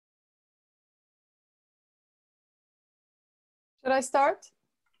Should I start?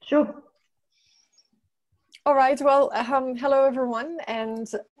 Sure. All right, well, hello everyone, and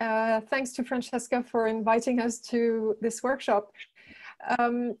thanks to Francesca for inviting us to this workshop.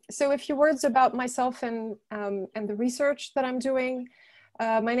 So a few words about myself and the research that I'm doing.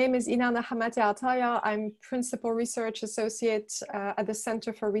 My name is Inanna Hamate Ataya. I'm Principal Research Associate at the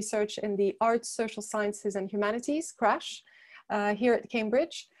Center for Research in the Arts, Social Sciences and Humanities, CRASH, here at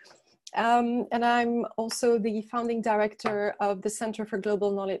Cambridge. And I'm also the founding director of the Center for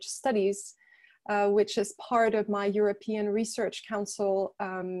Global Knowledge Studies, which is part of my European Research Council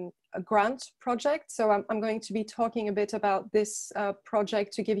grant project. So I'm going to be talking a bit about this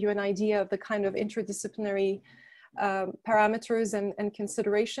project to give you an idea of the kind of interdisciplinary parameters and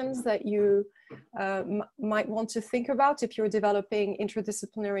considerations that you might want to think about if you're developing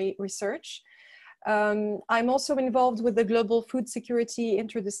interdisciplinary research. I'm also involved with the Global Food Security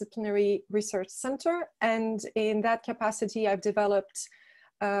Interdisciplinary Research Center, and in that capacity I've developed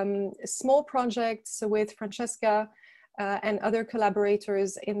small projects with Francesca and other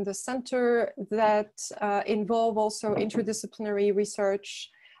collaborators in the center that involve also interdisciplinary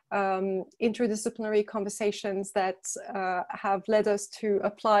research, interdisciplinary conversations that have led us to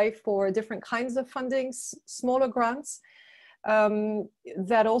apply for different kinds of fundings, smaller grants,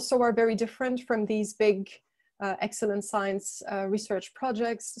 that also are very different from these big excellent science research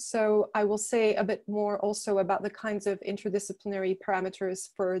projects. So I will say a bit more also about the kinds of interdisciplinary parameters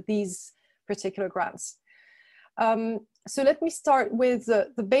for these particular grants. So let me start with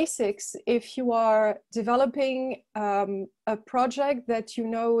the basics. If you are developing a project that you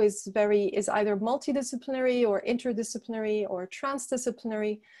know is either multidisciplinary or interdisciplinary or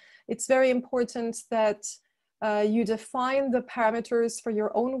transdisciplinary, it's very important that you define the parameters for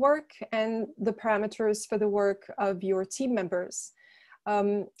your own work and the parameters for the work of your team members.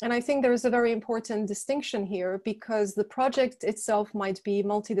 And I think there's a very important distinction here, because the project itself might be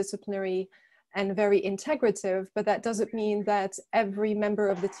multidisciplinary and very integrative, but that doesn't mean that every member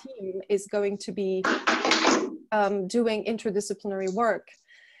of the team is going to be doing interdisciplinary work.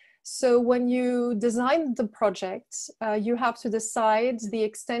 So when you design the project, you have to decide the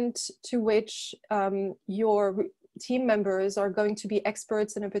extent to which your team members are going to be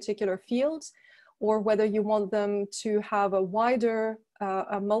experts in a particular field, or whether you want them to have a wider,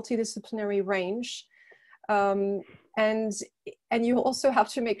 a multidisciplinary range. And you also have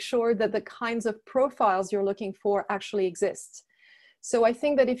to make sure that the kinds of profiles you're looking for actually exist. So I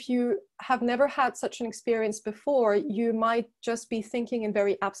think that if you have never had such an experience before, you might just be thinking in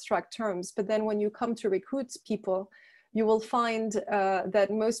very abstract terms. But then when you come to recruit people, you will find that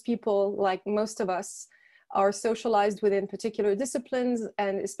most people, like most of us, are socialized within particular disciplines,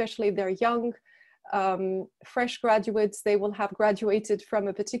 and especially if they're young, fresh graduates, they will have graduated from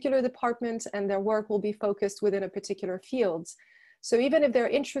a particular department and their work will be focused within a particular field. So even if they're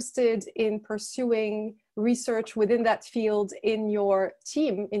interested in pursuing research within that field in your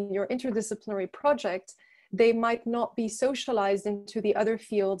team, in your interdisciplinary project, they might not be socialized into the other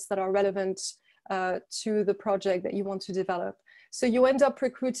fields that are relevant to the project that you want to develop. So you end up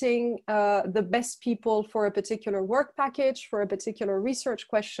recruiting the best people for a particular work package, for a particular research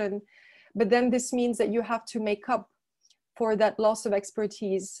question, but then this means that you have to make up for that loss of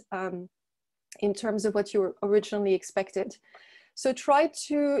expertise in terms of what you originally expected. So try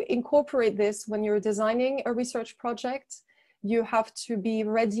to incorporate this when you're designing a research project. You have to be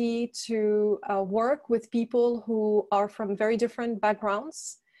ready to work with people who are from very different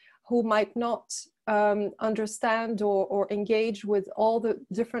backgrounds, who might not understand or engage with all the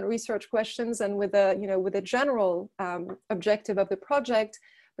different research questions and with a general objective of the project,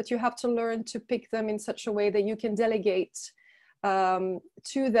 but you have to learn to pick them in such a way that you can delegate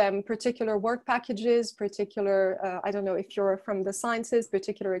to them particular work packages, particular, I don't know if you're from the sciences,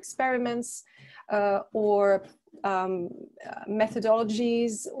 particular experiments or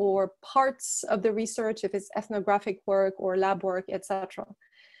methodologies or parts of the research, if it's ethnographic work or lab work, etc.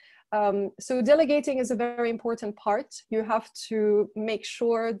 So delegating is a very important part. You have to make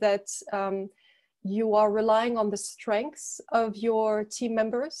sure that you are relying on the strengths of your team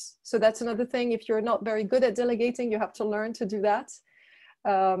members. So that's another thing. If you're not very good at delegating, you have to learn to do that.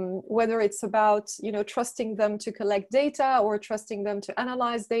 Whether it's about, trusting them to collect data or trusting them to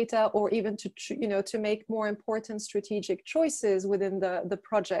analyze data, or even to make more important strategic choices within the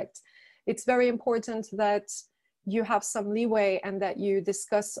project. It's very important that you have some leeway and that you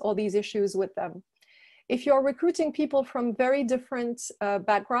discuss all these issues with them. If you're recruiting people from very different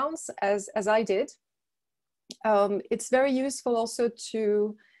backgrounds, as I did, it's very useful also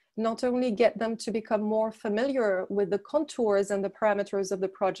to not only get them to become more familiar with the contours and the parameters of the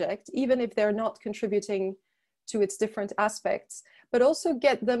project, even if they're not contributing to its different aspects, but also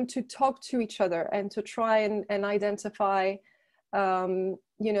get them to talk to each other and to try and identify,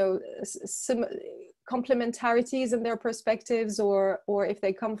 you know, some complementarities in their perspectives, or if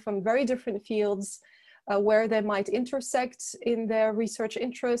they come from very different fields, where they might intersect in their research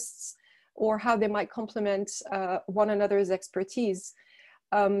interests, or how they might complement one another's expertise.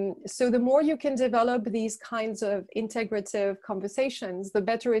 So the more you can develop these kinds of integrative conversations, the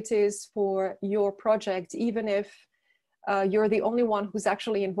better it is for your project, even if you're the only one who's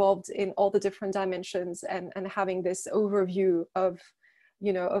actually involved in all the different dimensions and having this overview of,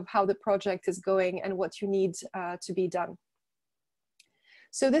 you know, of how the project is going and what you need to be done.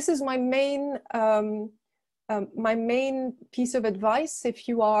 So this is my main piece of advice. If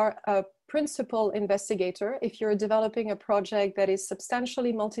you are a principal investigator, if you're developing a project that is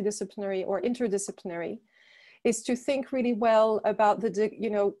substantially multidisciplinary or interdisciplinary, is to think really well about the, you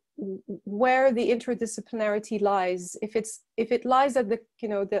know, where the interdisciplinarity lies. If it lies at the, you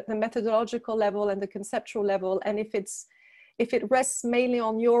know, the methodological level and the conceptual level, and if it rests mainly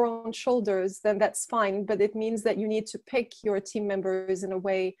on your own shoulders, then that's fine. But it means that you need to pick your team members in a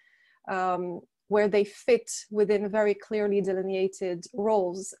way where they fit within very clearly delineated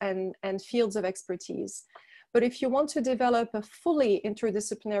roles and fields of expertise. But if you want to develop a fully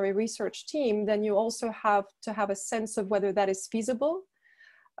interdisciplinary research team, then you also have to have a sense of whether that is feasible.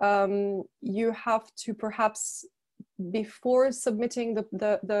 You have to perhaps, before submitting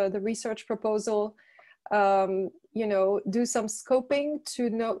the research proposal, you know, do some scoping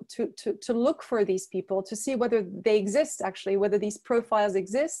to look for these people, to see whether they exist actually, whether these profiles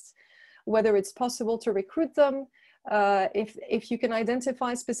exist, whether it's possible to recruit them. If you can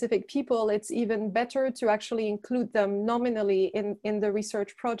identify specific people, it's even better to actually include them nominally in the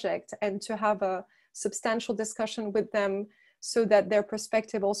research project and to have a substantial discussion with them, so that their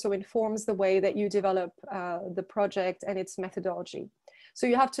perspective also informs the way that you develop the project and its methodology. So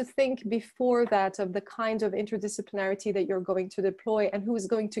you have to think before that of the kind of interdisciplinarity that you're going to deploy and who is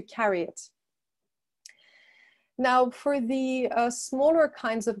going to carry it. Now, for the smaller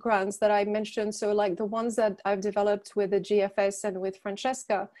kinds of grants that I mentioned, so like the ones that I've developed with the GFS and with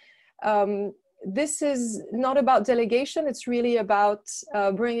Francesca, this is not about delegation. It's really about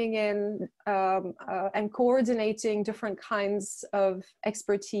bringing in and coordinating different kinds of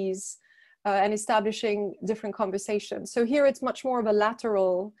expertise and establishing different conversations. So here it's much more of a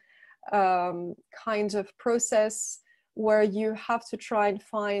lateral kind of process where you have to try and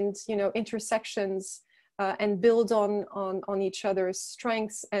find, you know, intersections and build on each other's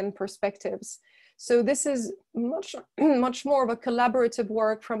strengths and perspectives. So this is much more of a collaborative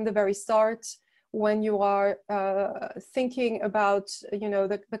work from the very start, when you are thinking about, you know,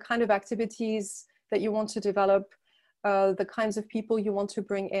 the kind of activities that you want to develop, the kinds of people you want to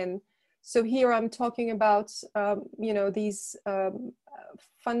bring in. So here I'm talking about, you know, these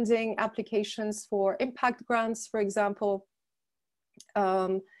funding applications for impact grants, for example,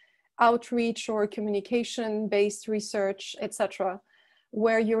 outreach or communication-based research, etc.,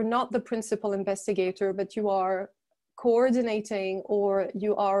 where you're not the principal investigator, but you are coordinating, or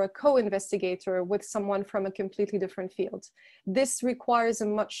you are a co-investigator with someone from a completely different field. This requires a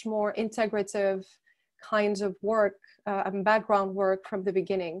much more integrative kind of work and background work from the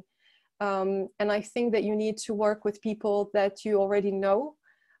beginning. And I think that you need to work with people that you already know,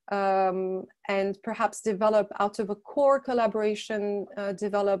 and perhaps develop out of a core collaboration,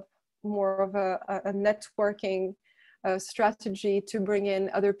 develop more of a networking strategy to bring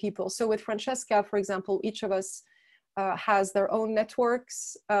in other people. So with Francesca, for example, each of us has their own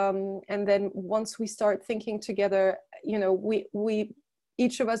networks, and then once we start thinking together, you know, we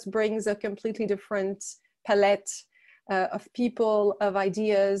each of us brings a completely different palette of people, of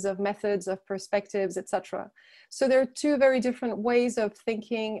ideas, of methods, of perspectives, etc. So there are two very different ways of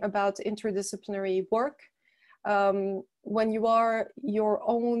thinking about interdisciplinary work. When you are your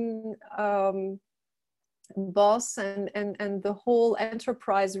own boss and the whole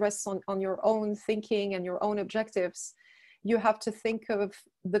enterprise rests on your own thinking and your own objectives, you have to think of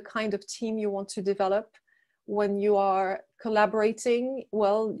the kind of team you want to develop. When you are collaborating,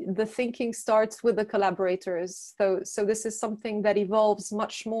 well, the thinking starts with the collaborators. So this is something that evolves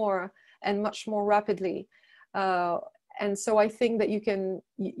much more and much more rapidly. And so I think that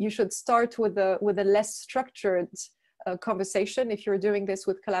you should start with a less structured conversation if you're doing this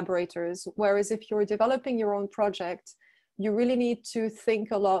with collaborators. Whereas if you're developing your own project, you really need to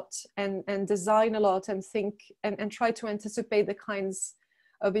think a lot and design a lot and think and try to anticipate the kinds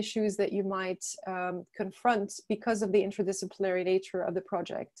of issues that you might confront because of the interdisciplinary nature of the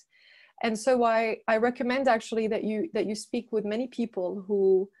project. And so I recommend actually that you speak with many people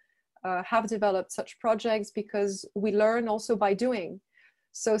who have developed such projects because we learn also by doing.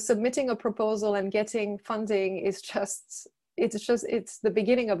 So submitting a proposal and getting funding is just, it's the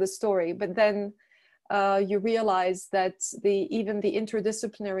beginning of the story. But then you realize that even the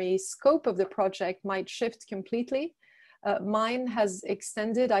interdisciplinary scope of the project might shift completely. Mine has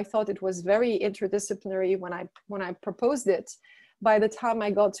extended. I thought it was very interdisciplinary when I proposed it. By the time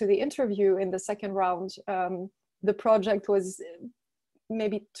I got to the interview in the second round, the project was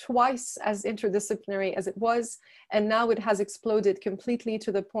maybe twice as interdisciplinary as it was, and now it has exploded completely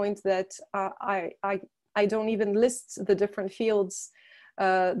to the point that I don't even list the different fields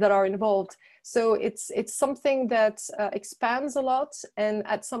that are involved. So it's something that expands a lot, and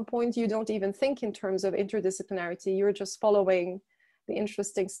at some point you don't even think in terms of interdisciplinarity. You're just following the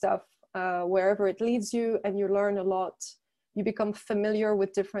interesting stuff wherever it leads you, and you learn a lot. You become familiar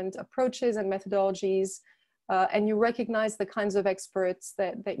with different approaches and methodologies, and you recognize the kinds of experts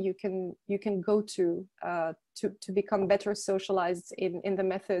that you can go to become better socialized in the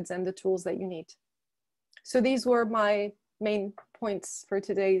methods and the tools that you need. So these were my main points for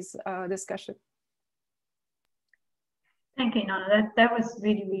today's discussion. Thank you, Nana. That was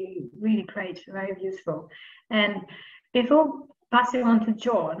really great, very useful. And before passing on to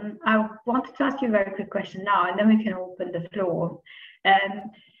John, I wanted to ask you a very quick question now, and then we can open the floor.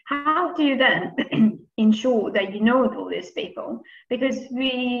 How do you then ensure that you know all these people? Because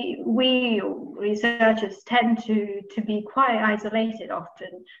we researchers tend to be quite isolated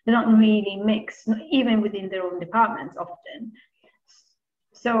often. They don't really mix, even within their own departments often.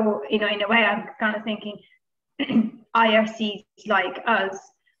 So, in a way, I'm kind of thinking IRCs like us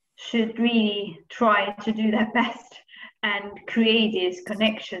should really try to do their best and create these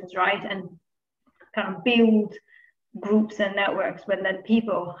connections, right? And kind of build groups and networks when then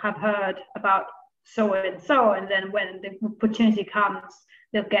people have heard about so and so, and then when the opportunity comes,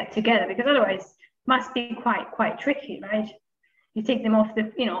 they'll get together, because otherwise it must be quite tricky, right? You take them off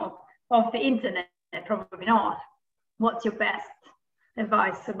the off the internet, probably not. What's your best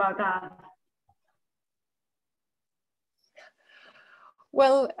advice about that?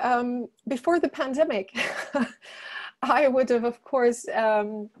 Well, before the pandemic, I would have, of course,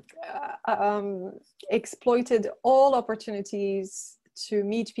 exploited all opportunities to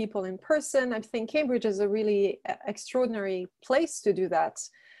meet people in person. I think Cambridge is a really extraordinary place to do that.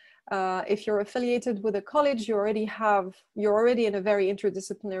 If you're affiliated with a college, you're already in a very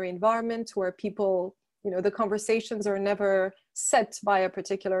interdisciplinary environment where people, the conversations are never set by a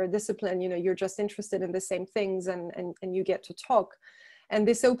particular discipline. You're just interested in the same things, and you get to talk. And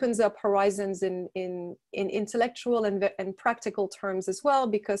this opens up horizons in intellectual and practical terms as well,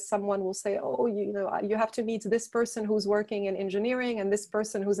 because someone will say, oh, you have to meet this person who's working in engineering and this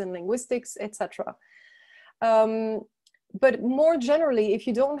person who's in linguistics, etc. But more generally, if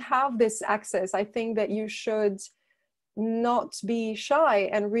you don't have this access, I think that you should not be shy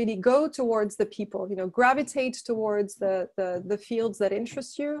and really go towards the people, gravitate towards the fields that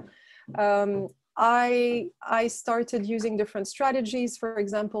interest you. I started using different strategies, for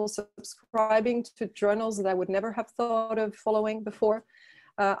example, subscribing to journals that I would never have thought of following before.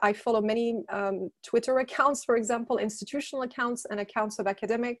 I follow many Twitter accounts, for example, institutional accounts and accounts of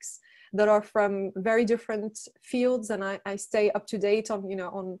academics that are from very different fields, and I stay up to date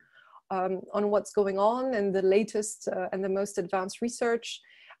on what's going on and the latest and the most advanced research.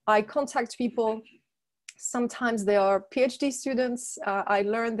 I contact people. Sometimes they are PhD students. I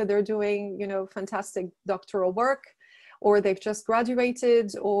learned that they're doing, fantastic doctoral work, or they've just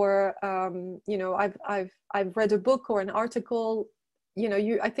graduated, or I've read a book or an article.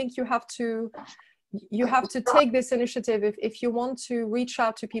 I think you have to take this initiative. If you want to reach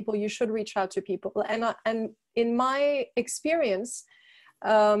out to people, you should reach out to people. And in my experience,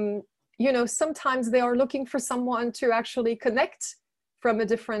 sometimes they are looking for someone to actually connect from a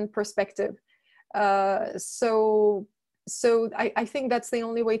different perspective. So I think that's the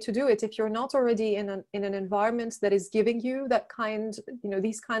only way to do it. If you're not already in an environment that is giving you that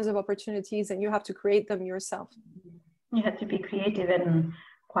these kinds of opportunities, and you have to create them yourself. You have to be creative and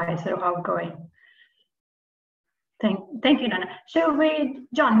quite sort of outgoing. Thank you, Nana. So,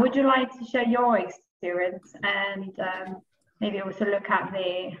 John, would you like to share your experience and maybe also look at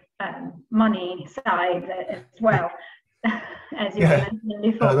the money side as well? As you mentioned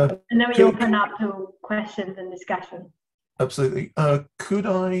before, and then we open up to questions and discussion. Absolutely. Could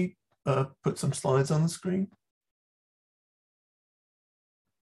I put some slides on the screen?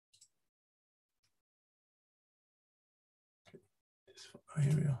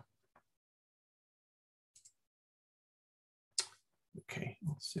 Here we are. Okay,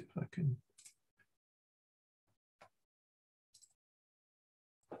 let's see if I can.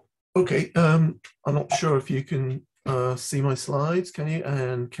 Okay, I'm not sure if you can see my slides, can you?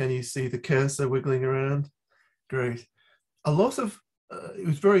 And can you see the cursor wiggling around? Great. A lot of, it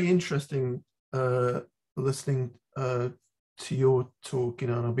was very interesting listening to your talk,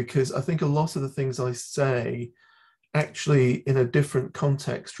 Inanna, because I think a lot of the things I say actually in a different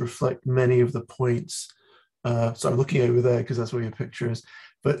context reflect many of the points. So I'm looking over there because that's where your picture is,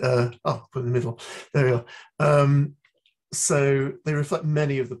 but oh, put in the middle, there we are. So they reflect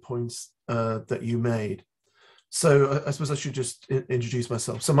many of the points that you made. So I suppose I should just introduce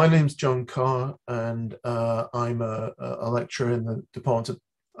myself. So my name's John Carr, and I'm a lecturer in the Department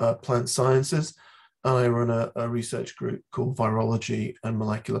of Plant Sciences. And I run a research group called Virology and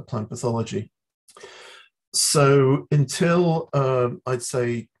Molecular Plant Pathology. So until I'd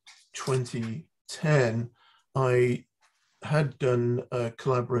say 2010, I had done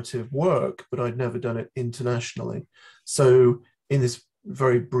collaborative work, but I'd never done it internationally. So in this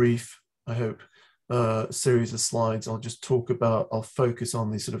very brief, I hope, series of slides, I'll focus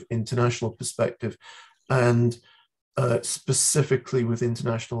on the sort of international perspective and specifically with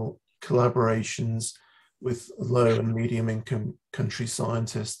international collaborations with low and medium income country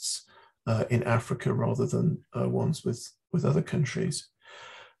scientists in Africa rather than ones with other countries.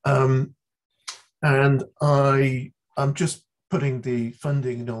 And I'm just putting the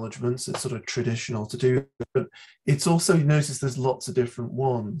funding acknowledgements. It's sort of traditional to do, but it's also, you notice there's lots of different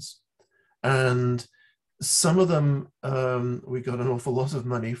ones. And some of them we got an awful lot of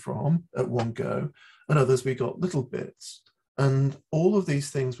money from at one go, and others we got little bits. And all of these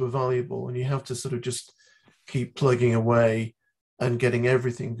things were valuable, and you have to sort of just keep plugging away and getting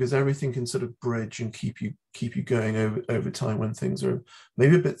everything, because everything can sort of bridge and keep you going over time when things are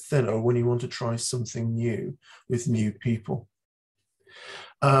maybe a bit thinner, or when you want to try something new with new people.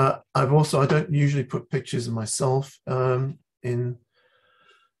 I don't usually put pictures of myself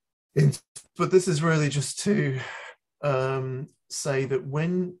but this is really just to say that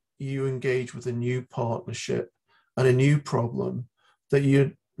when you engage with a new partnership and a new problem that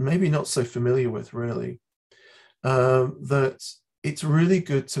you're maybe not so familiar with really, that it's really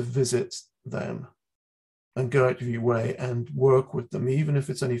good to visit them and go out of your way and work with them, even if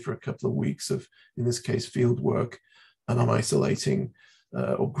it's only for a couple of weeks of, in this case, field work, and I'm isolating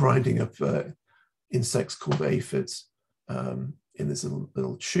or grinding up insects called aphids in this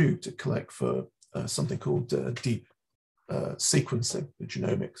little tube to collect for something called deep sequencing, the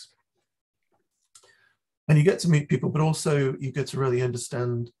genomics. And you get to meet people, but also you get to really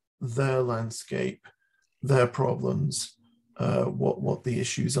understand their landscape, their problems, what the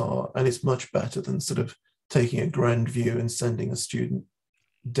issues are. And it's much better than sort of taking a grand view and sending a student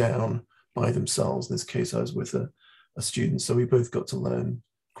down by themselves. In this case, I was with a student, so we both got to learn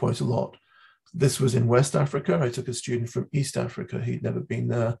quite a lot. This was in West Africa. I took a student from East Africa. He'd never been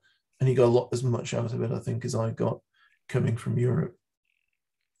there, and he got as much out of it, I think, as I got coming from Europe.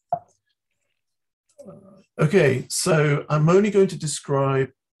 Okay, so I'm only going to describe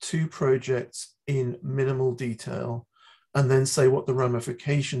two projects in minimal detail and then say what the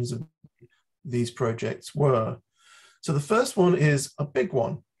ramifications of these projects were. So the first one is a big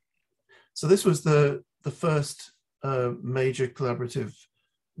one. So this was the first major collaborative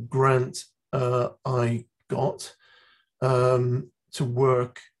grant I got to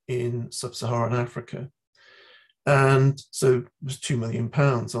work in sub-Saharan Africa. And so it was £2 million.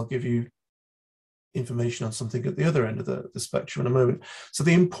 I'll give you information on something at the other end of the spectrum in a moment. So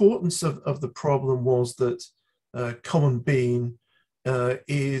the importance of the problem was that common bean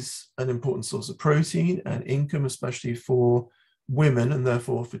is an important source of protein and income, especially for women and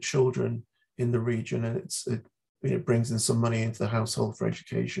therefore for children in the region. And it brings in some money into the household for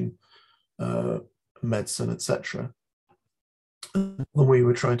education, medicine, etc. What we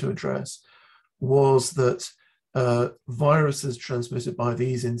were trying to address was that viruses transmitted by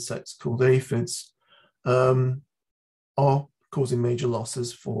these insects called aphids are causing major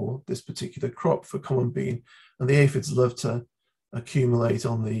losses for this particular crop, for common bean. And the aphids love to accumulate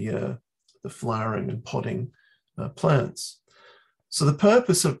on the flowering and podding plants. So the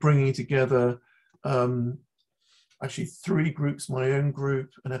purpose of bringing together actually three groups, my own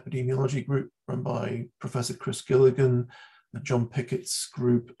group, an epidemiology group run by Professor Chris Gilligan, John Pickett's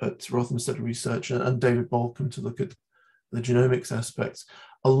group at Rothamsted Research, and David Balcombe to look at the genomics aspects,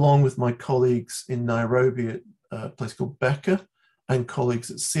 along with my colleagues in Nairobi at a place called Becca and colleagues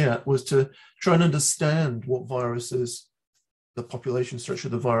at CIAT, was to try and understand what viruses, the population structure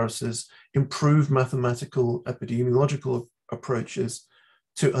of the viruses, improve mathematical epidemiological approaches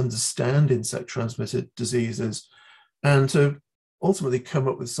to understand insect-transmitted diseases, and to ultimately come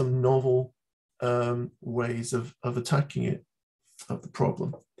up with some novel ways of attacking it, of the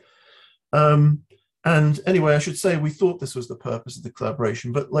problem. And anyway, I should say we thought this was the purpose of the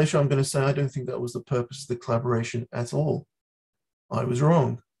collaboration, but later I'm going to say I don't think that was the purpose of the collaboration at all. I was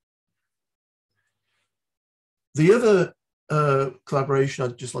wrong. The other collaboration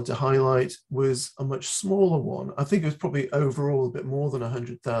I'd just like to highlight was a much smaller one. I think it was probably overall a bit more than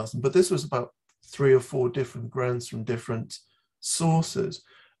 100,000, but this was about 3 or 4 different grants from different sources,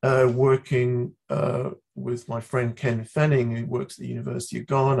 working with my friend Ken Fenning, who works at the University of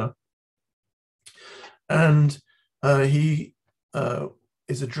Ghana. And he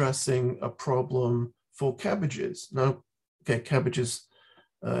is addressing a problem for cabbages. Now, okay, cabbages,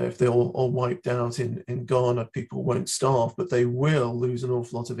 if they're all wiped out in Ghana, people won't starve, but they will lose an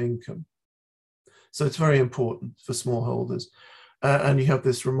awful lot of income. So it's very important for smallholders. And you have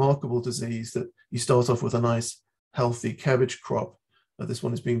this remarkable disease that you start off with a nice, healthy cabbage crop. This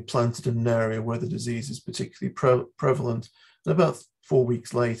one is being planted in an area where the disease is particularly prevalent. And about 4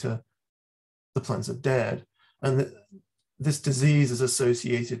 weeks later, the plants are dead. And this disease is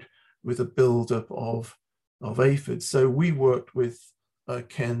associated with a buildup of aphids. So we worked with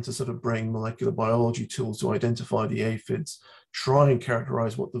Ken to sort of bring molecular biology tools to identify the aphids, try and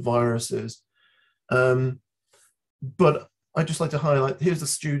characterize what the virus is. But I'd just like to highlight, here's a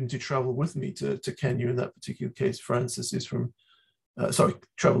student who traveled with me to Kenya. In that particular case, Francis is from,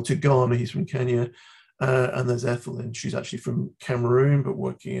 traveled to Ghana, he's from Kenya. And there's Ethelyn, she's actually from Cameroon, but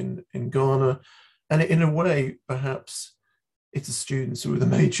working in Ghana. And in a way, perhaps it's the students who are the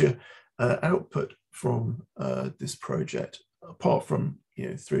major output from this project, apart from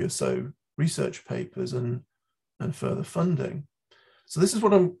 3 or so research papers and further funding. So this is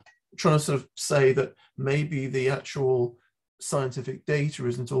what I'm trying to sort of say, that maybe the actual scientific data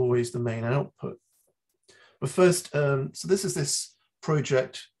isn't always the main output. But first, so this is this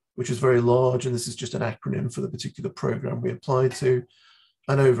project, which is very large, and this is just an acronym for the particular program we applied to.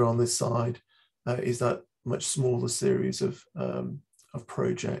 And over on this side is that much smaller series of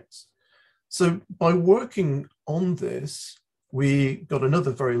projects. So by working on this, we got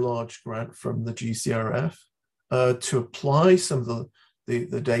another very large grant from the GCRF to apply some of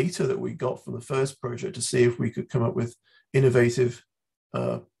the data that we got from the first project to see if we could come up with innovative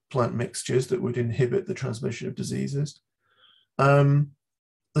plant mixtures that would inhibit the transmission of diseases. The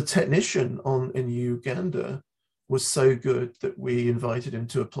technician in Uganda was so good that we invited him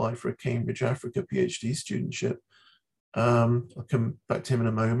to apply for a Cambridge, Africa PhD studentship. I'll come back to him in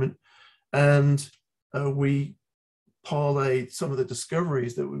a moment. And we parlayed some of the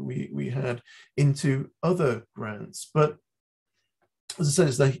discoveries that we had into other grants. But as I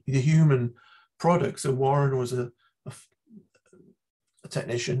said, it's the human product. So Warren was a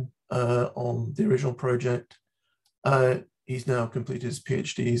technician on the original project. He's now completed his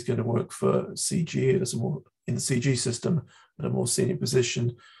PhD. He's going to work for CG in the CG system at a more senior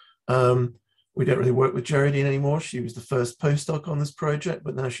position. We don't really work with Geraldine anymore. She was the first postdoc on this project,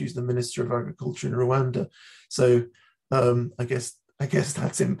 but now she's the Minister of Agriculture in Rwanda. So I guess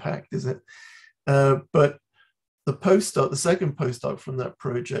that's impact, is it? But the second postdoc from that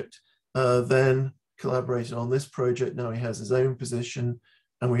project, then collaborated on this project. Now he has his own position,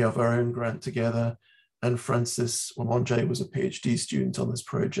 and we have our own grant together. And Francis Wamonje was a PhD student on this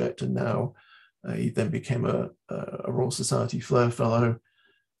project, and now he then became a Royal Society Flair Fellow.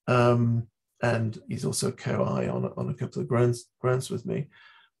 And he's also co-I on a couple of grants with me.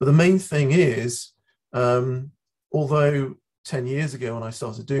 But the main thing is, although 10 years ago when I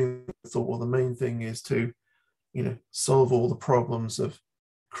started doing it, I thought, well, the main thing is to, solve all the problems of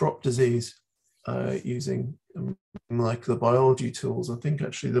crop disease using molecular biology tools. I think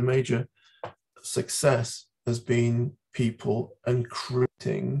actually the major success has been people and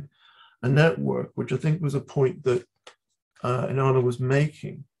creating a network, which I think was a point that Inanna was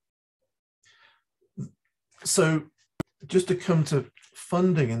making. So just to come to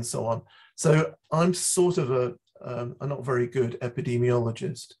funding and so on. So I'm sort of a not very good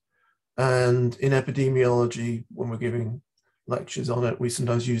epidemiologist. And in epidemiology, when we're giving lectures on it, we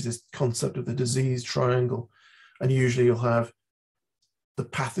sometimes use this concept of the disease triangle. And usually you'll have the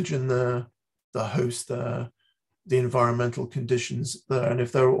pathogen there, the host there, the environmental conditions there. And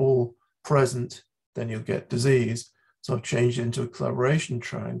if they're all present, then you'll get disease. So I've changed it into a collaboration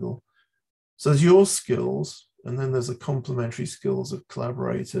triangle. So there's your skills, and then there's the complementary skills of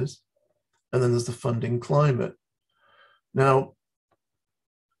collaborators, and then there's the funding climate. Now,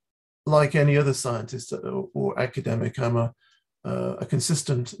 like any other scientist or academic, I'm a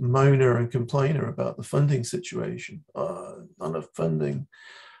consistent moaner and complainer about the funding situation. Not enough funding.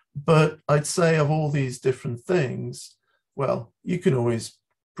 But I'd say of all these different things, well, you can always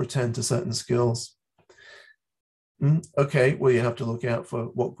pretend to certain skills. Okay, well, you have to look out for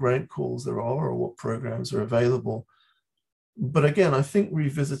what grant calls there are or what programs are available. But again, I think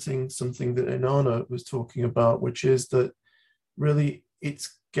revisiting something that Inanna was talking about, which is that really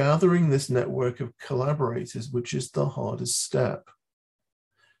it's gathering this network of collaborators, which is the hardest step.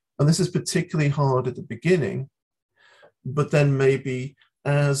 And this is particularly hard at the beginning, but then maybe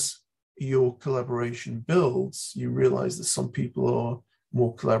as your collaboration builds, you realize that some people are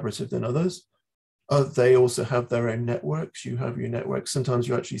more collaborative than others. They also have their own networks. You have your networks. Sometimes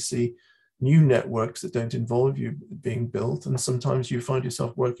you actually see new networks that don't involve you being built, and sometimes you find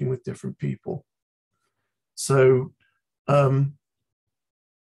yourself working with different people. So that's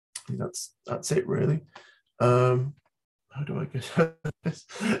it really. How do I get this?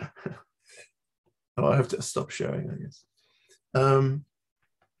 Oh, I have to stop sharing, I guess.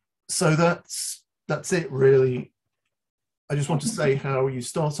 So that's it really. I just want to say how you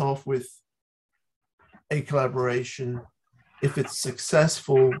start off with a collaboration. If it's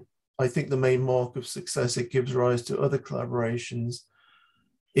successful, I think the main mark of success, it gives rise to other collaborations.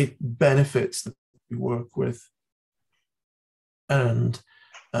 It benefits the people you work with. And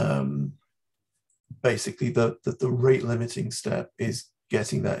basically the rate limiting step is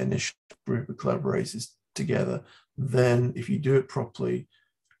getting that initial group of collaborators together. Then if you do it properly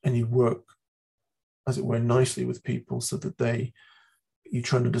and you work, as it were, nicely with people so that you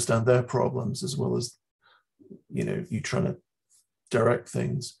try and understand their problems as well as, you trying to direct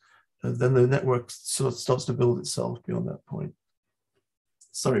things, then the network sort of starts to build itself beyond that point.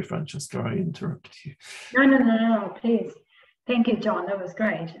 Sorry, Francesca, I interrupted you. No, please. Thank you, John. That was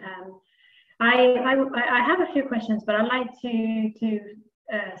great. I have a few questions, but I'd like to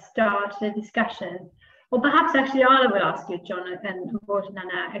start the discussion. Or perhaps actually I will ask you, John, and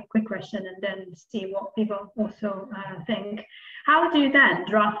Nana, a quick question and then see what people also think. How do you then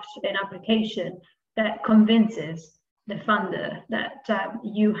draft an application that convinces the funder that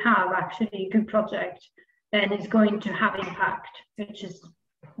you have actually a good project and is going to have impact, which is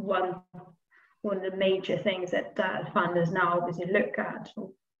one of the major things that funders now obviously look at,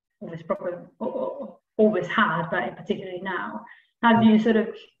 always probably always had, but particularly now. How do you sort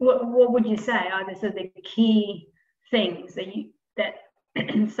of, what would you say are the sort of the key things that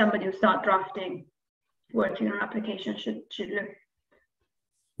somebody who start drafting, working on an application should look?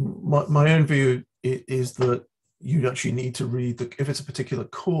 My own view is that you actually need to read if it's a particular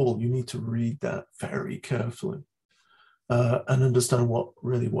call, you need to read that very carefully and understand what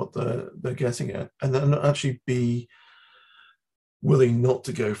they're getting at, and then actually be willing not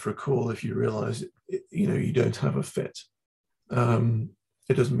to go for a call if you realize you don't have a fit.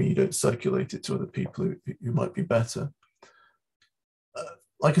 It doesn't mean you don't circulate it to other people who might be better.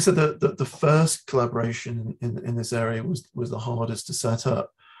 Like I said, the first collaboration in this area was the hardest to set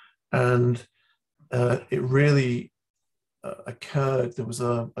up, and it really occurred. There was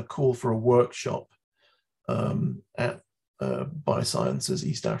a call for a workshop at Biosciences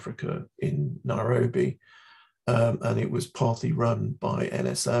East Africa in Nairobi, and it was partly run by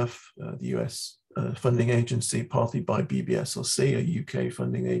NSF, the US funding agency, partly by BBSRC, a UK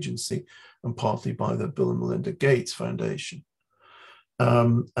funding agency, and partly by the Bill and Melinda Gates Foundation.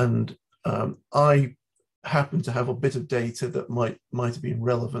 I happened to have a bit of data that might have been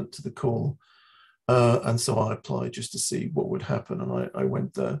relevant to the call, and so I applied just to see what would happen, and I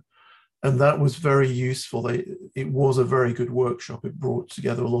went there. And that was very useful. It was a very good workshop. It brought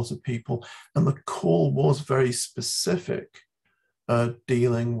together a lot of people, and the call was very specific,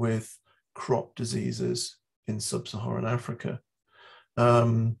 dealing with crop diseases in sub-Saharan Africa.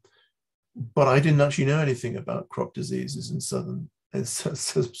 But I didn't actually know anything about crop diseases in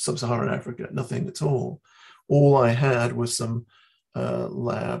sub-Saharan Africa, nothing at all. All I had was some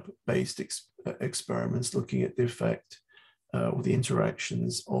lab-based experiments looking at the effect or the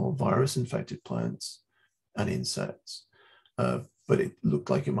interactions of virus-infected plants and insects. But it looked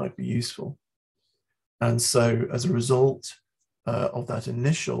like it might be useful. And so as a result of that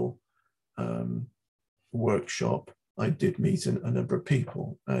initial workshop, I did meet a number of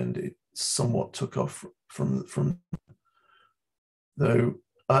people, and it somewhat took off from though.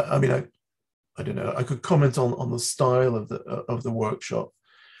 I mean, I don't know, I could comment on the style of the workshop.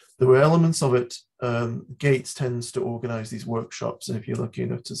 There were elements of it. Gates tends to organize these workshops, and if you're lucky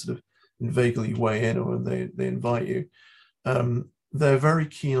enough to sort of vaguely weigh in, or they invite you, they're very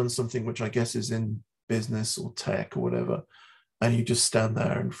keen on something which I guess is in business or tech or whatever, and you just stand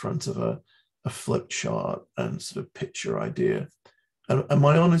there in front of a flip chart and sort of pitch your idea. And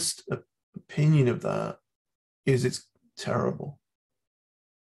my honest opinion of that is it's terrible,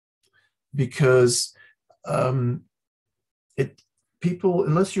 because people,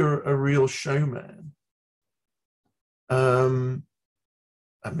 unless you're a real showman, And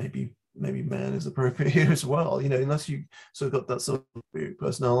maybe man is appropriate here as well, you know, unless you sort of got that sort of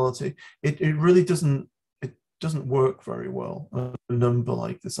personality, it really doesn't work very well, a number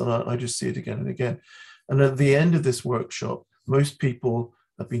like this. And I just see it again and again. And at the end of this workshop, most people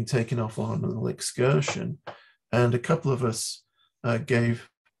have been taken off on a little excursion, and a couple of us gave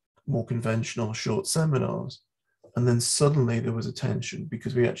more conventional short seminars. And then suddenly there was a tension,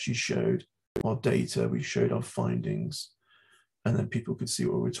 because we actually showed our data, we showed our findings, and then people could see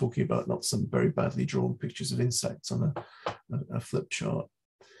what we were talking about, not some very badly drawn pictures of insects on a flip chart.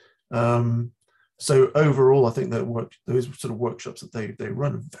 So overall, I think that those sort of workshops that they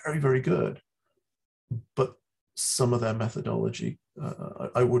run are very, very good, but some of their methodology,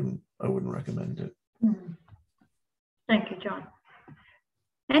 I wouldn't recommend it. Thank you, John.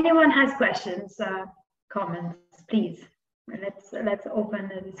 Anyone has questions, comments, please. Let's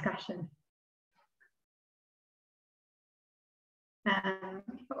open the discussion.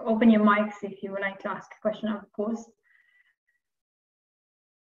 Open your mics if you would like to ask a question, of course.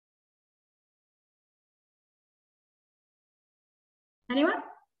 Anyone?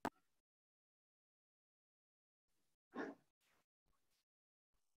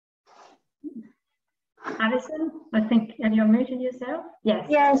 Alison, I think, have you muted yourself? Yes.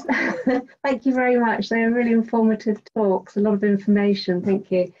 Yes, thank you very much. They were really informative talks, a lot of information.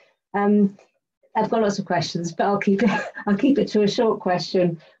 Thank you. I've got lots of questions, but I'll keep it to a short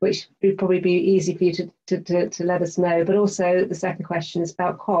question, which would probably be easy for you to let us know. But also the second question is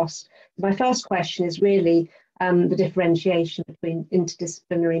about cost. My first question is really the differentiation between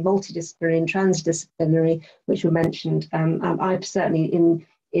interdisciplinary, multidisciplinary, and transdisciplinary, which were mentioned. I've certainly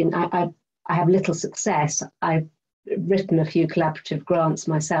I have little success. I've written a few collaborative grants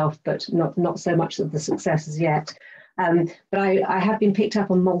myself, but not so much of the successes yet. But I have been picked up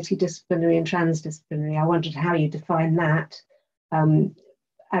on multidisciplinary and transdisciplinary. I wondered how you define that.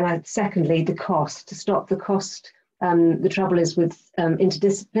 Secondly, the cost. To stop the cost, the trouble is with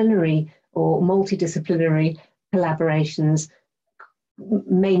interdisciplinary or multidisciplinary collaborations,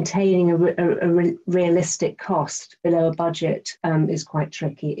 maintaining a realistic cost below a budget is quite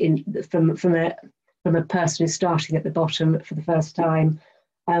tricky. From a person who's starting at the bottom for the first time.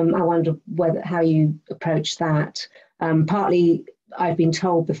 I wonder how you approach that. Partly, I've been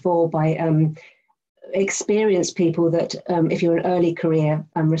told before by experienced people that if you're an early career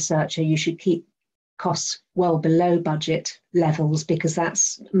researcher, you should keep costs well below budget levels, because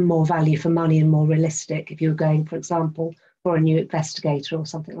that's more value for money and more realistic if you're going, for example, for a new investigator or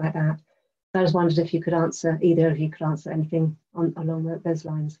something like that. So I just wondered if you could answer, either of you could answer anything along those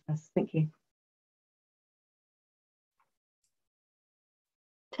lines. Thank you.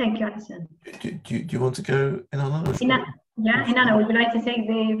 Thank you, Alison. Do you want to go in on that? Inanna, would you like to take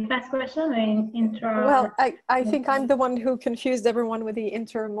the first question? Well, I think I'm the one who confused everyone with the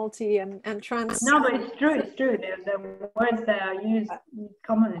inter, multi, and trans. No, but it's true. The words that are used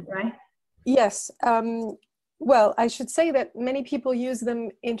commonly, right? Yes. Well, I should say that many people use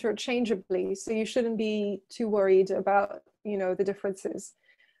them interchangeably, so you shouldn't be too worried about, the differences.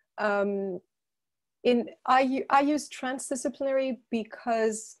 I use transdisciplinary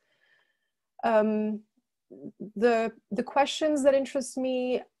because the questions that interest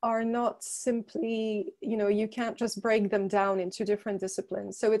me are not simply, you can't just break them down into different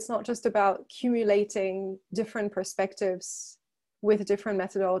disciplines. So it's not just about accumulating different perspectives with different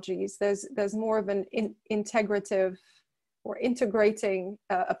methodologies. There's more of an integrative or integrating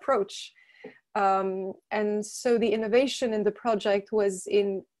approach. And so the innovation in the project was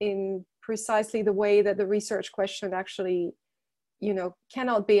in precisely the way that the research question actually,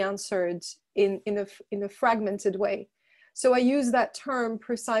 cannot be answered in a fragmented way. So I use that term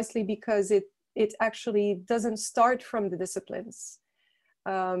precisely because it actually doesn't start from the disciplines.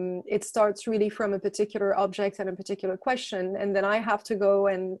 It starts really from a particular object and a particular question, and then I have to go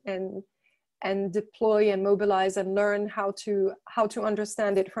and deploy and mobilize and learn how to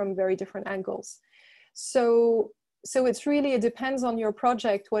understand it from very different angles. So it's really, it depends on your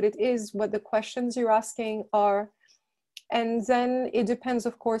project, what it is, what the questions you're asking are, and then it depends,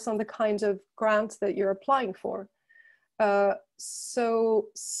 of course, on the kind of grant that you're applying for. So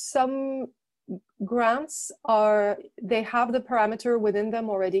some grants they have the parameter within them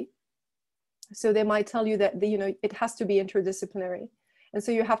already. So they might tell you that it has to be interdisciplinary. And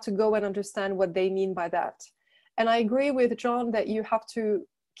so you have to go and understand what they mean by that. And I agree with John that you have to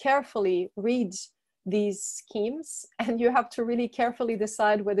carefully read these schemes, and you have to really carefully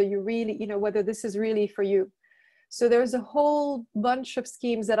decide whether you really, whether this is really for you. So there's a whole bunch of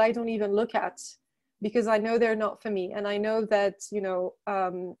schemes that I don't even look at because I know they're not for me. And I know that,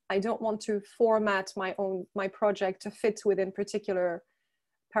 I don't want to format my project to fit within particular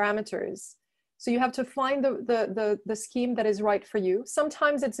parameters. So you have to find the scheme that is right for you.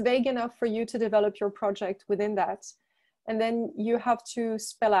 Sometimes it's vague enough for you to develop your project within that. And then you have to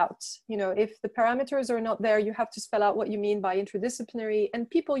spell out, if the parameters are not there, you have to spell out what you mean by interdisciplinary. And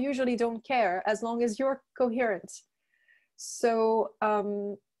people usually don't care as long as you're coherent. So,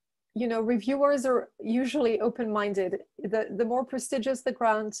 reviewers are usually open-minded. The more prestigious the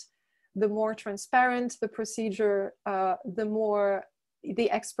grant, the more transparent the procedure, the more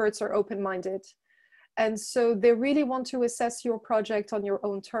the experts are open-minded. And so they really want to assess your project on your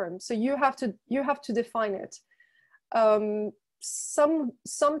own terms. So you have to define it. Some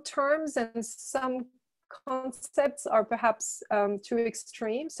terms and some concepts are perhaps too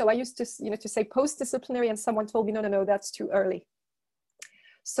extreme. So I used to say post-disciplinary, and someone told me, no, that's too early.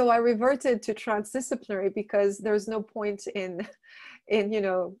 So I reverted to transdisciplinary, because there's no point in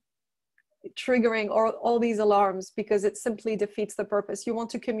triggering all these alarms, because it simply defeats the purpose. You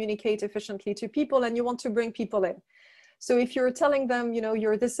want to communicate efficiently to people, and you want to bring people in. So if you're telling them,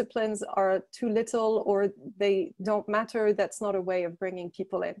 your disciplines are too little or they don't matter, that's not a way of bringing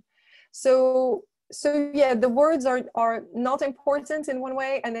people in. So yeah, the words are not important in one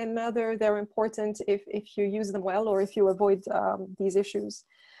way, and in another, they're important if you use them well, or if you avoid these issues.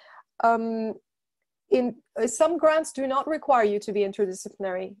 Some grants do not require you to be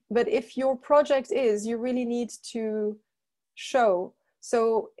interdisciplinary, but if your project is, you really need to show.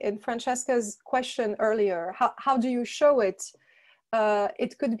 So in Francesca's question earlier, how do you show it?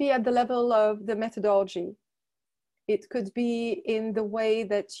 It could be at the level of the methodology. It could be in the way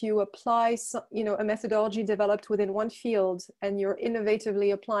that you apply, a methodology developed within one field, and you're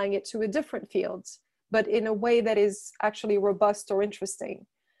innovatively applying it to a different field, but in a way that is actually robust or interesting.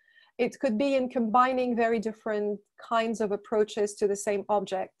 It could be in combining very different kinds of approaches to the same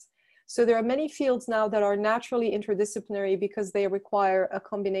object. So there are many fields now that are naturally interdisciplinary because they require a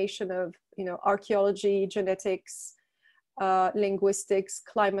combination of, archaeology, genetics, linguistics,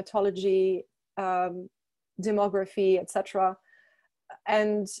 climatology, demography, etc.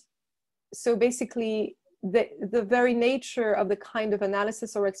 And so basically the very nature of the kind of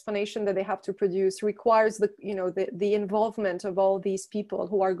analysis or explanation that they have to produce requires the involvement of all these people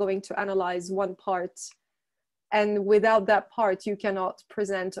who are going to analyze one part. And without that part, you cannot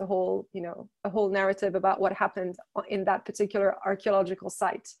present a whole narrative about what happened in that particular archaeological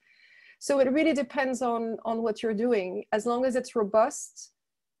site. So it really depends on what you're doing. As long as it's robust,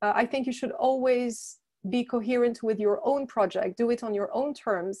 I think you should always be coherent with your own project, do it on your own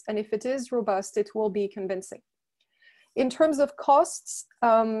terms, and if it is robust, it will be convincing. In terms of costs,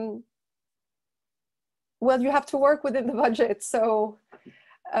 well, you have to work within the budget. So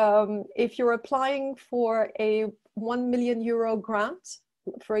if you're applying for a €1 million grant,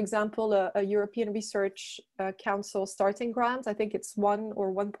 for example, a European Research Council starting grant, I think it's 1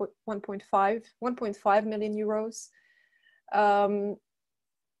 or 1.5 million euros.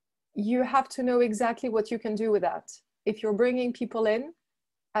 You have to know exactly what you can do with that. If you're bringing people in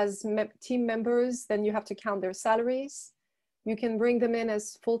as team members, then you have to count their salaries. You can bring them in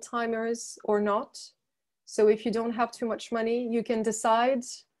as full-timers or not. So if you don't have too much money, you can decide,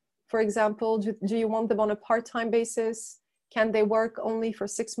 for example, do you want them on a part-time basis? Can they work only for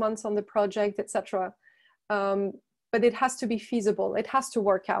 6 months on the project, etc. But it has to be feasible. It has to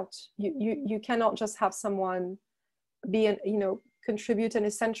work out. You cannot just have someone be contribute an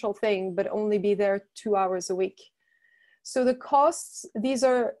essential thing, but only be there 2 hours a week. So the costs, these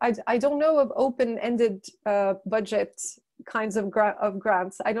are, I don't know of open-ended budget kinds of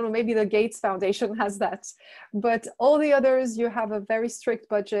grants. I don't know, maybe the Gates Foundation has that, but all the others, you have a very strict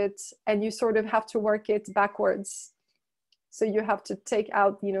budget and you sort of have to work it backwards. So you have to take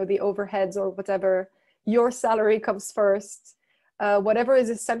out, the overheads or whatever. Your salary comes first. Whatever is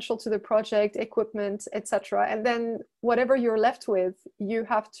essential to the project, equipment, etc. And then whatever you're left with, you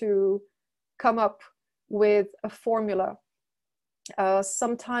have to come up with a formula.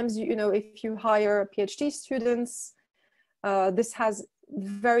 Sometimes, if you hire PhD students, this has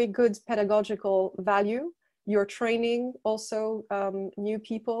very good pedagogical value. You're training also new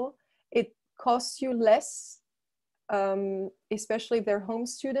people. It costs you less, especially if they're home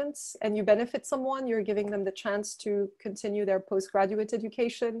students and you benefit someone, you're giving them the chance to continue their postgraduate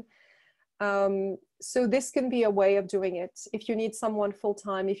education. So this can be a way of doing it. If you need someone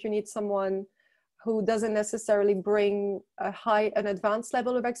full-time, if you need someone who doesn't necessarily bring an advanced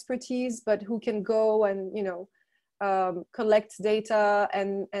level of expertise, but who can go and, collect data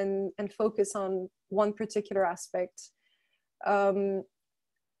and focus on one particular aspect.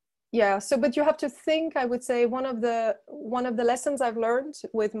 Yeah, so but you have to think, I would say one of the lessons I've learned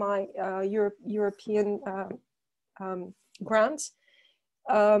with my European grant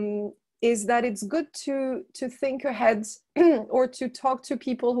is that it's good to think ahead or to talk to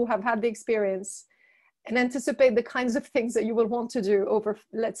people who have had the experience and anticipate the kinds of things that you will want to do over,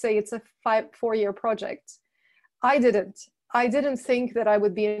 let's say it's a 4-year project. I didn't think that I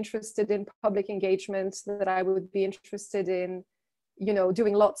would be interested in public engagement, that I would be interested in, you know,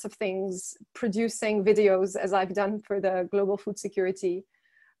 doing lots of things, producing videos as I've done for the global food security.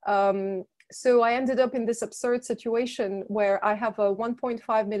 So I ended up in this absurd situation where I have a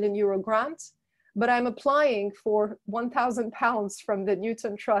 1.5 million euro grant, but I'm applying for £1,000 from the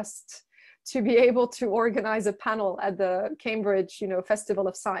Newton Trust to be able to organize a panel at the Cambridge, you know, Festival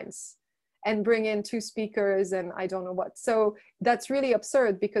of Science and bring in 2 speakers and I don't know what. So that's really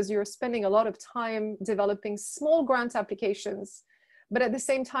absurd because you're spending a lot of time developing small grant applications, but at the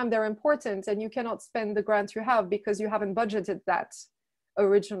same time, they're important and you cannot spend the grant you have because you haven't budgeted that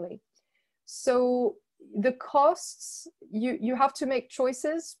originally. So the costs, you have to make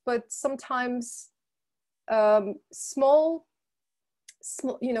choices, but sometimes small,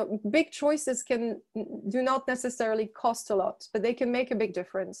 you know, big choices do not necessarily cost a lot, but they can make a big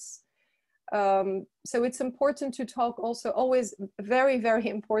difference. So it's important to talk also, always very, very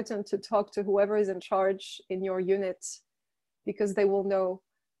important to talk to whoever is in charge in your unit, because they will know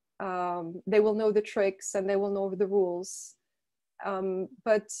the tricks and they will know the rules.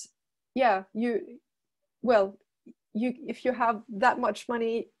 But yeah, if you have that much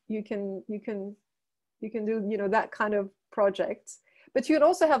money, you can do, you know, that kind of project. But you could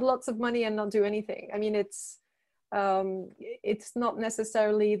also have lots of money and not do anything. I mean, it's not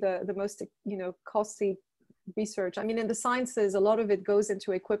necessarily the most, you know, costly research. I mean, in the sciences, a lot of it goes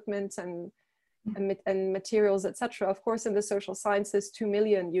into equipment and materials, etc. Of course, in the social sciences, 2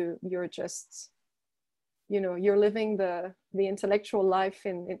 million, you're just, you know, you're living the intellectual life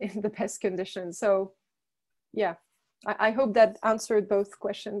in the best conditions. So yeah, I hope that answered both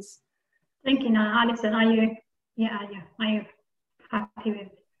questions. Thank you. Now, Alison, are you happy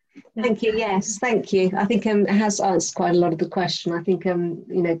with? Thank you. Yes, thank you. I think it has answered quite a lot of the question. I think you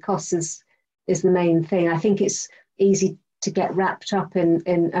know, cost is the main thing. I think it's easy to get wrapped up in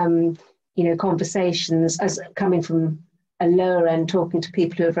you know, conversations, as coming from a lower end, talking to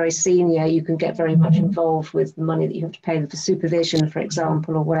people who are very senior, you can get very much involved with the money that you have to pay them for supervision, for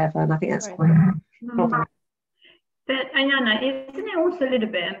example, or whatever. And I think that's quite a problem. But Ayana, isn't it also a little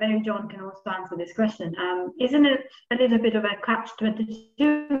bit, and maybe John can also answer this question, isn't it a little bit of a catch-22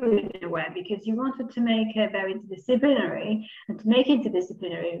 in a way, because you wanted to make it very interdisciplinary, and to make it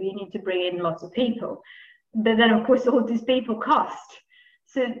interdisciplinary, we need to bring in lots of people. But then, of course, all these people cost.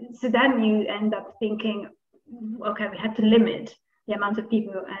 So then you end up thinking, okay, we have to limit the amount of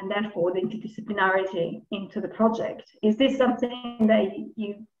people and therefore the interdisciplinarity into the project. Is this something that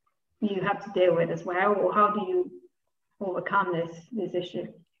you have to deal with as well, or how do you overcome this issue?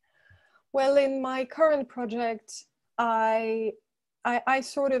 Well, in my current project, I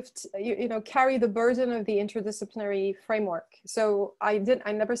sort of, you know, carry the burden of the interdisciplinary framework. So I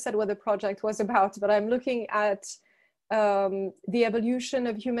never said what the project was about, but I'm looking at the evolution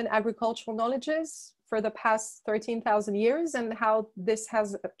of human agricultural knowledges for the past 13,000 years and how this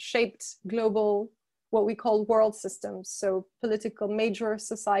has shaped global, what we call world systems. So political, major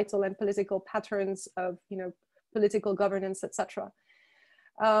societal and patterns of, you know, political governance, etc.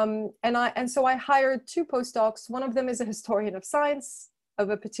 And so I hired 2 postdocs. One of them is a historian of science of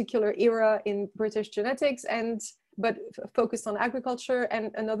a particular era in British genetics, but focused on agriculture.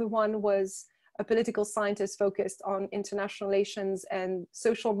 And another one was a political scientist focused on international relations and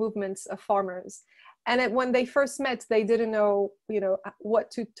social movements of farmers. And when they first met, they didn't know, you know,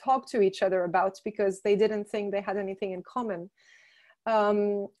 what to talk to each other about because they didn't think they had anything in common.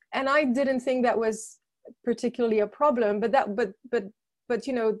 And I didn't think that was particularly a problem, but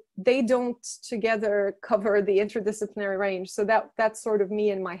you know, they don't together cover the interdisciplinary range. So that's sort of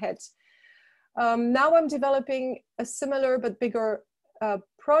me in my head. Now I'm developing a similar but bigger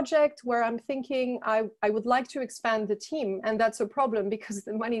project where I'm thinking I would like to expand the team, and that's a problem because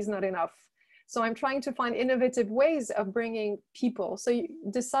the money is not enough. So I'm trying to find innovative ways of bringing people. So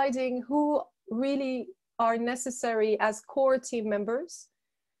deciding who really are necessary as core team members,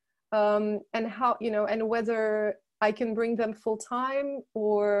 and how, you know, and whether I can bring them full time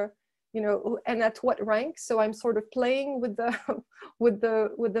or, you know, and at what rank. So I'm sort of playing with the with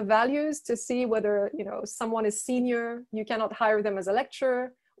the values to see whether, you know, someone is senior, you cannot hire them as a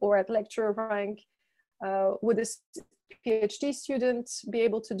lecturer or at lecturer rank. Would a PhD student be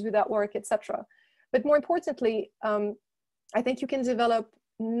able to do that work, etc. But more importantly, I think you can develop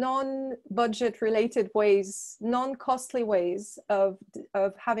non-budget related ways, non-costly ways of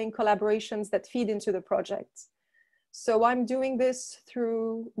having collaborations that feed into the project. So I'm doing this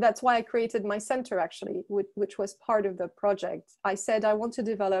through, that's why I created my center actually, which was part of the project. I said I want to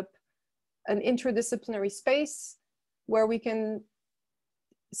develop an interdisciplinary space where we can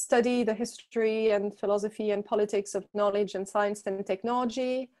study the history and philosophy and politics of knowledge and science and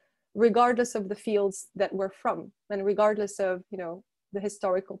technology, regardless of the fields that we're from and regardless of, you know, the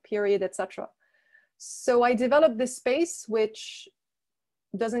historical period, etc. So I developed this space, which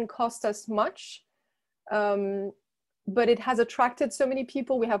doesn't cost us much, but it has attracted so many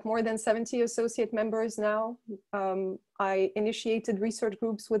people. We have more than 70 associate members now. I initiated research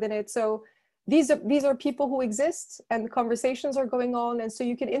groups within it. So these are people who exist and conversations are going on. And so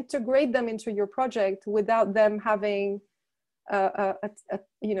you can integrate them into your project without them having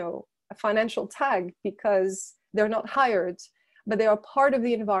you know, a financial tag, because they're not hired, but they are part of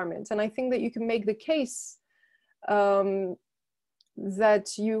the environment. And I think that you can make the case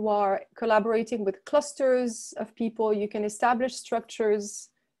that you are collaborating with clusters of people. You can establish structures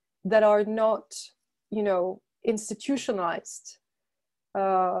that are not, you know, institutionalized.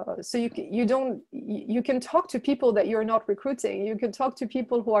 So you can talk to people that you're not recruiting. You can talk to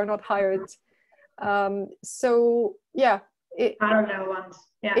people who are not hired. So yeah, parallel ones.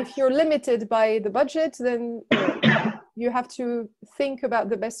 Yeah. If you're limited by the budget, then you know, you have to think about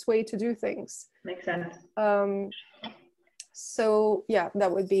the best way to do things. Makes sense. So yeah,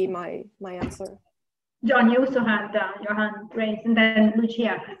 that would be my answer. John, you also had your hand raised, and then Lucia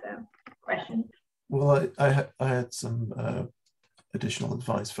has a question. Well, I had some additional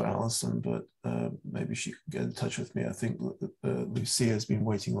advice for Alison, but maybe she can get in touch with me. I think Lucia has been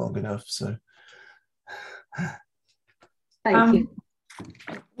waiting long enough, so. Thank you.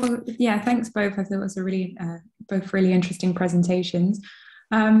 Well, yeah, thanks both. I thought it was a really, both really interesting presentations.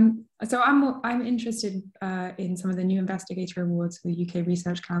 So I'm interested in some of the new investigator awards for the UK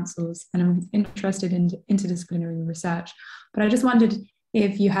research councils, and I'm interested in interdisciplinary research. But I just wondered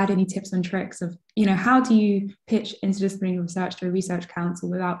if you had any tips and tricks of, you know, how do you pitch interdisciplinary research to a research council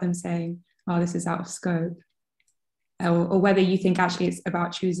without them saying, oh, this is out of scope? Or whether you think actually it's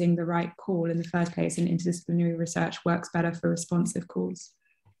about choosing the right call in the first place, and interdisciplinary research works better for responsive calls.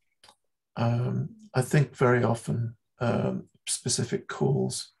 I think very often specific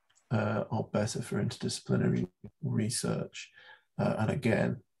calls are better for interdisciplinary research. And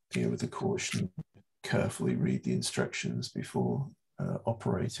again, you know, with the caution, carefully read the instructions before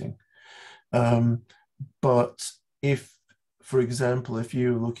operating. But if, for example, if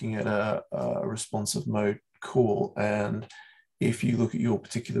you're looking at a responsive mode call, and if you look at your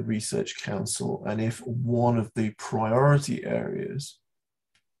particular research council, and if one of the priority areas,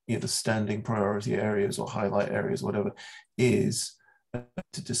 you know, the standing priority areas or highlight areas, whatever, is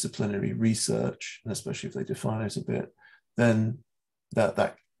interdisciplinary research, and especially if they define it a bit, then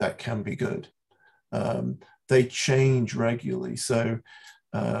that can be good. They change regularly, so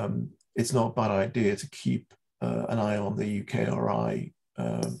it's not a bad idea to keep an eye on the UKRI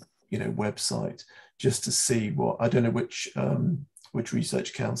you know, website, just to see what, I don't know which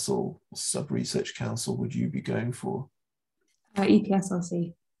research council, sub-research council would you be going for?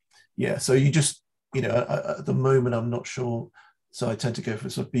 EPSRC. Yeah, so you just, you know, at the moment I'm not sure, so I tend to go for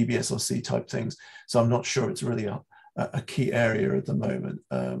sort of BBSRC type things, so I'm not sure it's really a key area at the moment.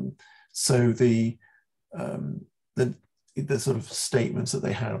 So the sort of statements that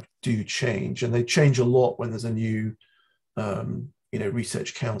they have do change, and they change a lot when there's a new you know,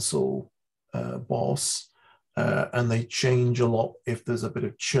 research council boss, and they change a lot if there's a bit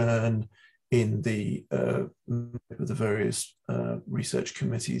of churn in the various research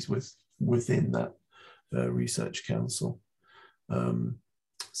committees within that research council.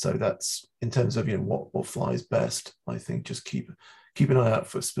 So that's, in terms of, you know, what flies best, I think just keep an eye out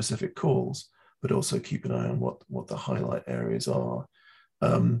for specific calls, but also keep an eye on what the highlight areas are.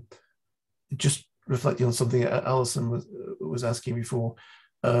 Just reflecting on something Alison was asking before,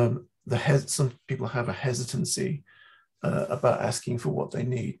 some people have a hesitancy about asking for what they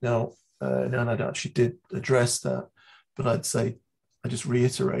need. Now, I actually did address that, but I'd say, I just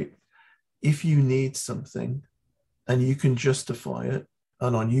reiterate, if you need something and you can justify it,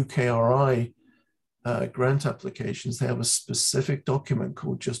 and on UKRI grant applications, they have a specific document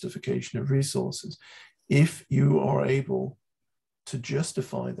called Justification of Resources. If you are able to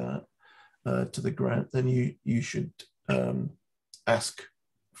justify that to the grant, then you should ask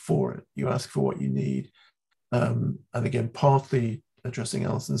for it. You ask for what you need. And again, partly addressing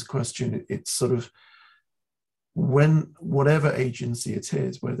Alison's question, it's sort of, when whatever agency it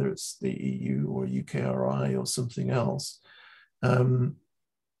is, whether it's the EU or UKRI or something else,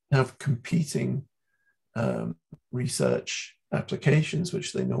 have competing research applications,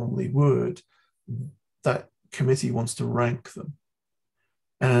 which they normally would, that committee wants to rank them.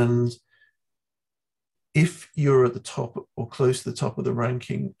 And if you're at the top or close to the top of the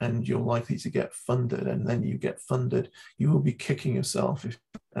ranking and you're likely to get funded, and then you get funded, you will be kicking yourself if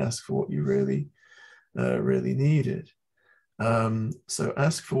you ask for what you really needed. So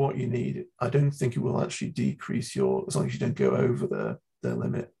ask for what you need. I don't think it will actually decrease your, as long as you don't go over the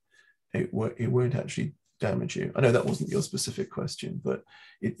limit, it won't actually damage you. I know that wasn't your specific question, but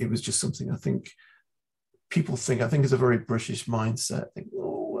it was just something I think people think. I think it's a very British mindset. Think,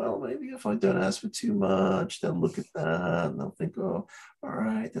 oh, well, maybe if I don't ask for too much, they'll look at that and they'll think, oh, all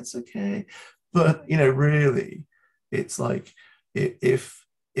right, that's okay. But, you know, really, it's like if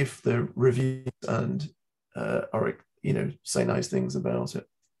the reviews and are, you know, say nice things about it.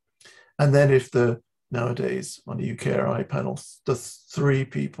 And then if nowadays on the UKRI panel, the 3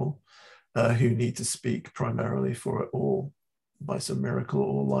 people who need to speak primarily for it all by some miracle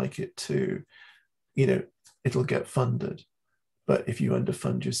or like it too, you know, it'll get funded. But if you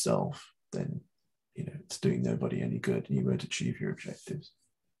underfund yourself, then, you know, it's doing nobody any good and you won't achieve your objectives.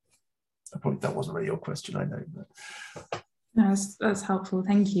 That wasn't really your question, I know. But. No, that's helpful.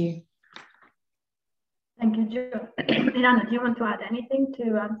 Thank you. Thank you, Jo. Ilana, do you want to add anything to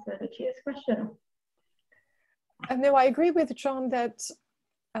answer the chair's question? No, I agree with John that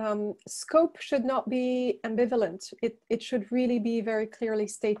scope should not be ambivalent. It should really be very clearly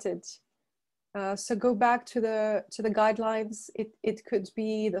stated. So go back to the guidelines. It could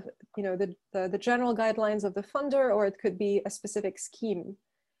be the general guidelines of the funder, or it could be a specific scheme.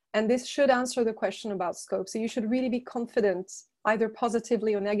 And this should answer the question about scope. So you should really be confident, either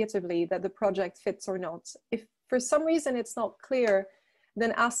positively or negatively, that the project fits or not. If for some reason it's not clear,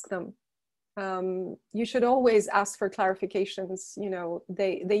 then ask them. You should always ask for clarifications. You know,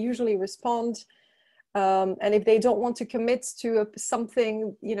 they usually respond. And if they don't want to commit to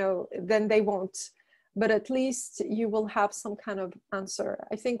something, you know, then they won't. But at least you will have some kind of answer.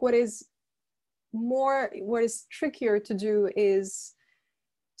 I think what is trickier to do is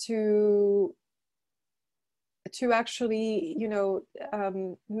to actually, you know,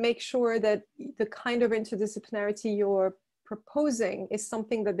 make sure that the kind of interdisciplinarity you're proposing is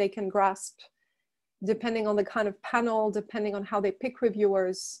something that they can grasp, depending on the kind of panel, depending on how they pick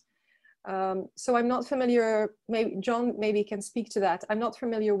reviewers. So I'm not familiar, maybe John maybe can speak to that. I'm not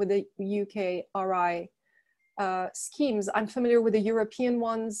familiar with the UKRI schemes. I'm familiar with the European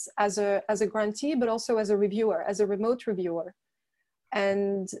ones as a grantee, but also as a reviewer, as a remote reviewer.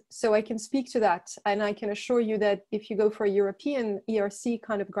 And so I can speak to that. And I can assure you that if you go for a European ERC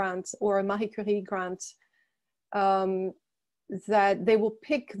kind of grant or a Marie Curie grant, that they will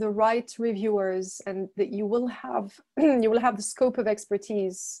pick the right reviewers and that you will have the scope of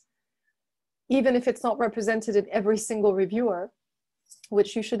expertise, even if it's not represented in every single reviewer,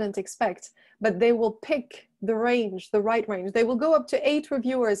 which you shouldn't expect, but they will pick the range, the right range. They will go up to 8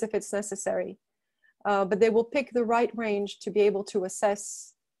 reviewers if it's necessary, but they will pick the right range to be able to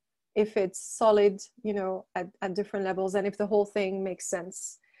assess if it's solid, you know, at different levels, and if the whole thing makes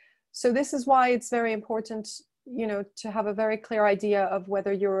sense. So this is why it's very important, you know, to have a very clear idea of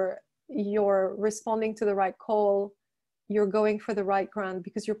whether you're responding to the right call, you're going for the right grant,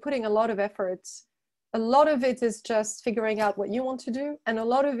 because you're putting a lot of effort. A lot of it is just figuring out what you want to do, and a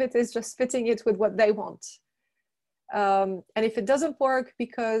lot of it is just fitting it with what they want. And if it doesn't work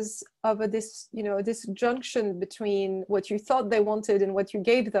because of this disjunction between what you thought they wanted and what you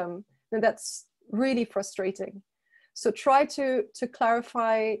gave them, then that's really frustrating. So try to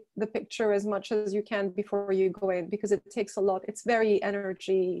clarify the picture as much as you can before you go in, because it takes a lot. It's very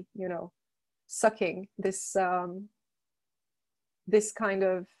energy, you know, sucking, this kind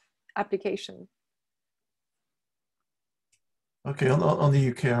of application. Okay, on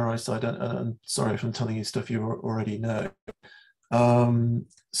the UKRI side, and sorry if I'm telling you stuff you already know.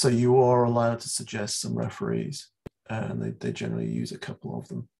 So you are allowed to suggest some referees, and they generally use a couple of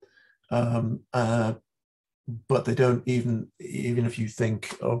them. But they don't, even if you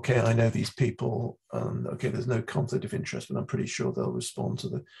think, okay, I know these people, okay, there's no conflict of interest, but I'm pretty sure they'll respond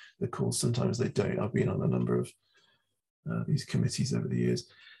to the calls. Sometimes they don't. I've been on a number of these committees over the years.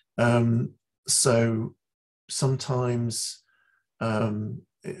 So sometimes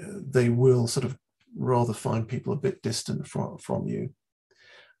they will sort of rather find people a bit distant from you.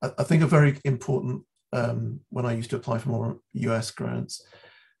 I think a very important, when I used to apply for more US grants,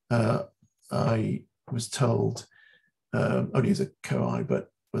 I was told, only as a co-I, but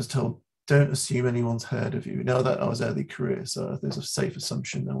was told, don't assume anyone's heard of you. Now that I was early career, so there's a safe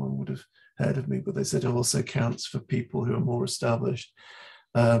assumption no one would have heard of me, but they said it also counts for people who are more established.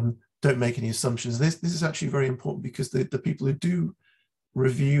 Don't make any assumptions. This is actually very important, because the people who do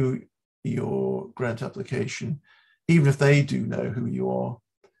review your grant application, even if they do know who you are,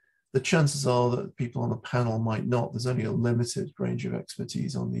 the chances are that people on the panel might not. There's only a limited range of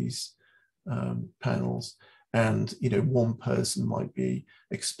expertise on these panels, and one person might be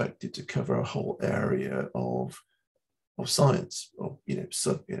expected to cover a whole area of science, or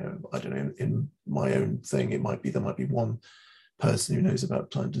I don't know, in my own thing, it might be there might be one person who knows about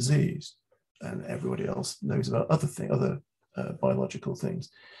plant disease, and everybody else knows about other biological things.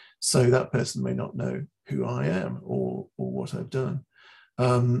 So that person may not know who I am or what I've done.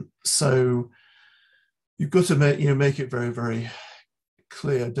 So you've got to make it very, very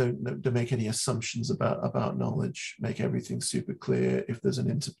clear. Don't make any assumptions about knowledge. Make everything super clear. If there's an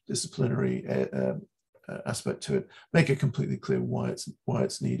interdisciplinary aspect to it, make it completely clear why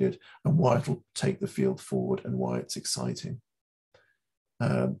it's needed, and why it'll take the field forward, and why it's exciting.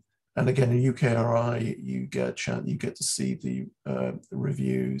 And again, in UKRI, you get to see the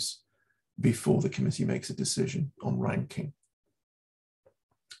reviews before the committee makes a decision on ranking.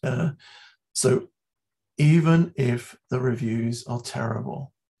 So even if the reviews are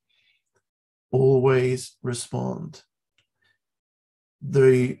terrible, always respond.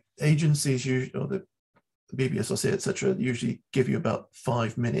 The agencies or the BBSRC, etc., usually give you about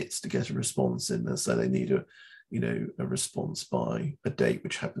 5 minutes to get a response in there. So they need a response by a date,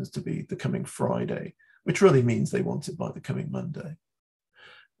 which happens to be the coming Friday, which really means they want it by the coming Monday.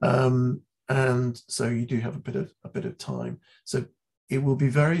 And so you do have a bit of time. So it will be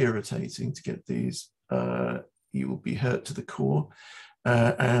very irritating to get these. You will be hurt to the core,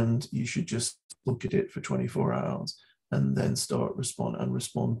 and you should just look at it for 24 hours and then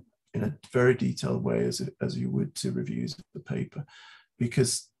respond in a very detailed way as you would to reviews of the paper,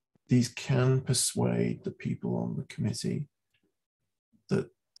 because these can persuade the people on the committee that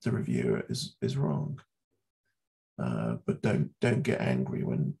the reviewer is wrong. But don't get angry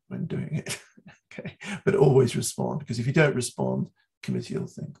when doing it. Okay, but always respond, because if you don't respond, the committee will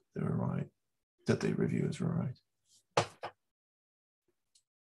think they were right, that the reviewers were right.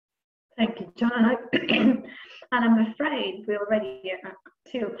 Thank you, John. And I'm afraid we're already at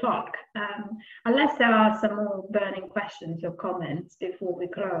 2 o'clock. Unless there are some more burning questions or comments before we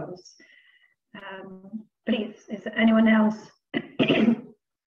close, please, is there anyone else who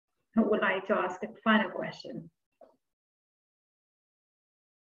would like to ask a final question?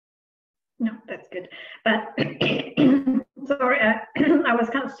 No, that's good. But sorry, I was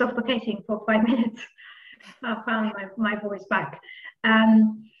kind of suffocating for 5 minutes. I found my voice back.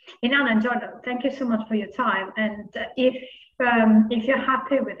 Inan and John, thank you so much for your time. And if you're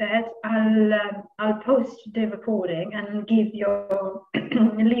happy with it, I'll post the recording and leave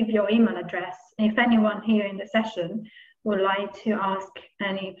your email address. If anyone here in the session would like to ask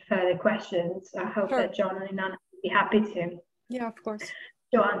any further questions, I hope that John and Inan will be happy to. Yeah, of course.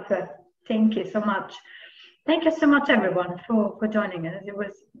 To answer. Thank you so much. Thank you so much, everyone, for joining us. It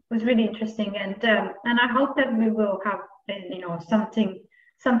was really interesting, and I hope that we will have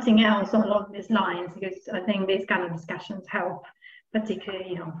something else along these lines, because I think these kind of discussions help,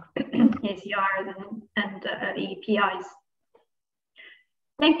 particularly ACRs and EPIs.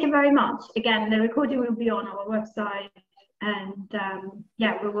 Thank you very much. Again, the recording will be on our website, and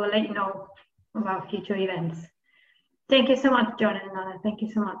we will let you know about future events. Thank you so much, John and Nana. Thank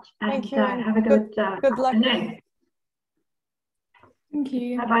you so much. And thank you. Have a good luck. afternoon. Thank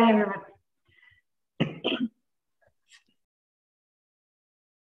you. Bye-bye, everyone.